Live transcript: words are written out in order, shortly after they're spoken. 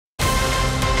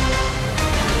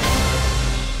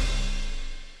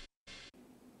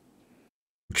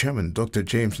Chairman Dr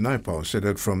James Naipao said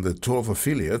that from the 12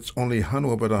 affiliates, only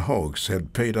Hanwabata Hawks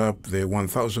had paid up their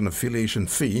 1,000 affiliation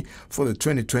fee for the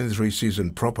 2023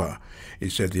 season proper. He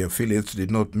said the affiliates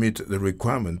did not meet the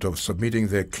requirement of submitting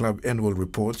their club annual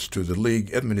reports to the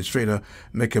league administrator,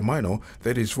 Mekemaino.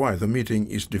 That is why the meeting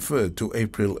is deferred to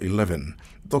April 11.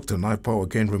 Dr Naipao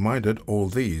again reminded all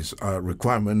these are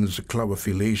requirements: club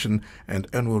affiliation and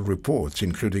annual reports,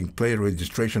 including player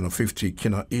registration of 50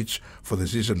 kina each for the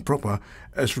season proper,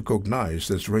 as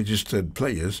recognized as registered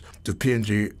players to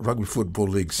PNG Rugby Football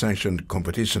League sanctioned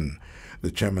competition.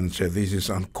 The chairman said this is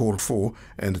uncalled for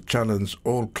and challenged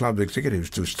all club executives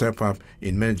to step up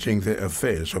in managing the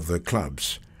affairs of the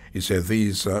clubs. He said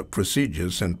these are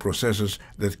procedures and processes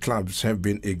that clubs have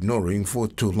been ignoring for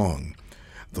too long.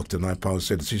 Dr Naipao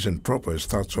said season proper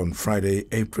starts on Friday,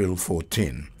 April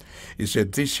 14. He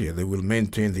said this year they will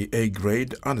maintain the A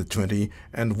grade, under 20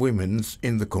 and women's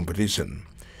in the competition.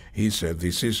 He said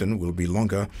this season will be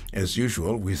longer as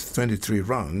usual with 23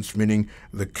 rounds, meaning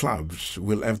the clubs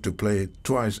will have to play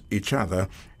twice each other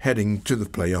heading to the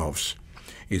playoffs.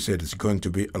 He said it's going to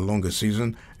be a longer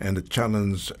season and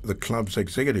challenged the club's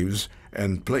executives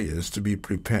and players to be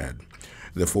prepared.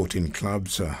 The 14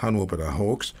 clubs are Hanwabata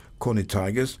Hawks, Coney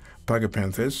Tigers, Paga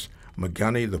Panthers,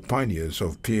 Magani the Pioneers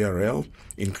of PRL,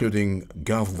 including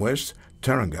Gulf West,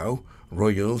 Tarangau,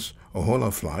 Royals,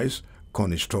 Ohola Flies,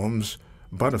 Coney Storms,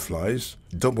 Butterflies,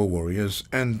 Double Warriors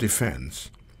and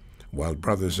Defence, while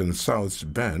Brothers and Souths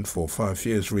banned for 5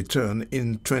 years return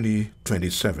in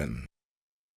 2027.